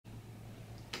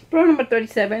Problem number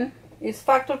 37 is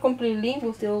factor completely.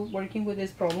 We're still working with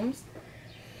these problems.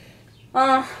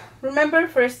 Remember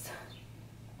first,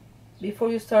 before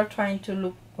you start trying to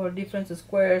look for difference of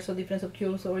squares or difference of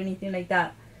cubes or anything like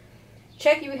that,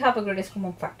 check if you have a greatest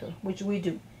common factor, which we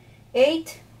do.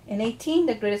 8 and 18,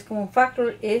 the greatest common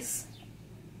factor is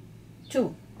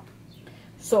 2.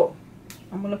 So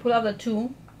I'm going to pull out the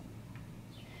 2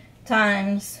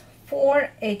 times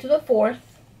 4a to the 4th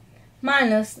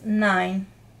minus 9b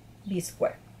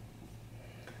squared.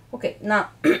 Okay, now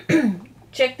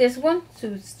check this one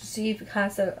to see if it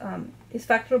has a is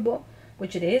factorable,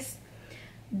 which it is.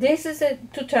 This is a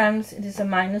 2 times, it is a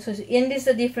minus, and this is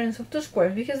the difference of 2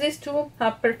 squares because these two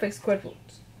have perfect square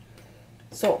roots.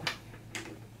 So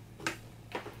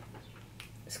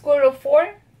square root of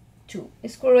 4, 2.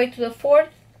 Square root to the 4th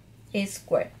is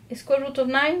squared. Square root of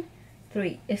 9,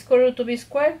 3. Square root of b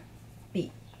squared,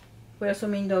 b. We're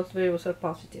assuming those variables are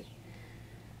positive.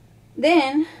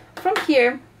 Then from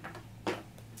here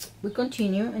we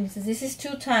continue, and this is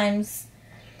 2 times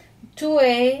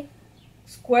 2a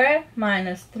squared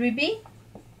minus 3b,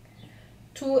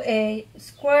 2a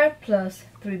squared plus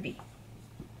 3b.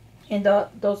 And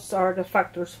those are the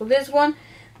factors for this one.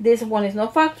 This one is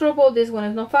not factorable, this one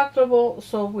is not factorable,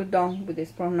 so we're done with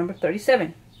this problem number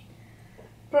 37.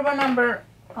 Problem number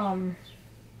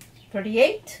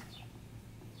 38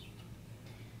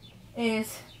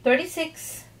 is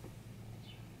 36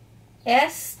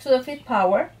 s to the 5th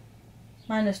power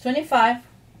minus 25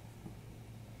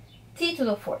 t to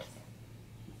the 4th.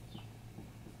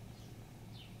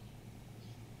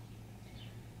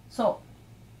 So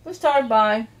we start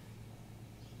by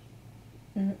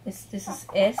this is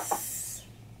s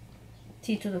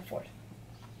t to the 4th.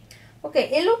 Okay,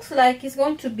 it looks like it's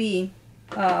going to be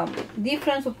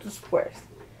difference of 2 squares.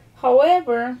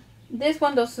 However, this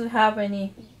one doesn't have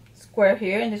any square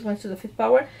here, and this one's to the 5th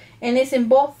power, and it's in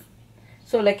both.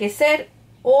 So like I said,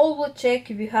 all will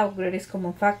check if you have greatest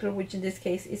common factor, which in this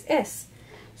case is s.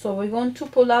 So we're going to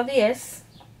pull out the s.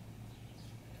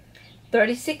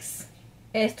 36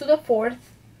 s to the 4th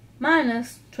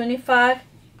minus 25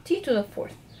 t to the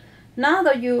 4th. Now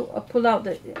that you pull out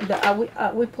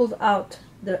we pulled out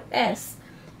the s,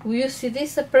 you see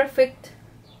this is a perfect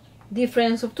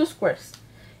difference of 2 squares.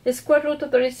 The square root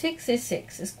of 36 is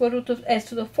 6. The square root of s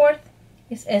to the 4th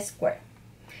is s squared.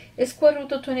 The square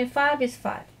root of 25 is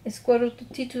 5. The square root of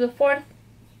t to the 4th,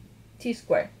 t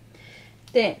squared.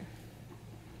 Then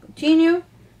continue.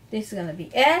 This is going to be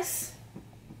s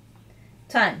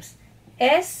times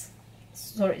 6s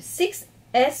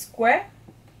squared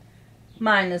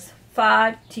minus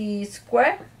 5t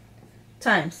squared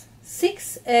times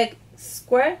 6x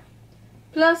squared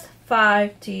plus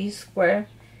 5t squared,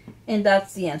 and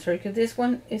that's the answer, because this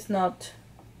one is not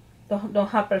don't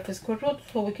have perfect square root,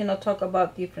 so we cannot talk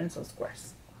about difference of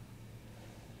squares.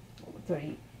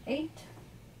 38.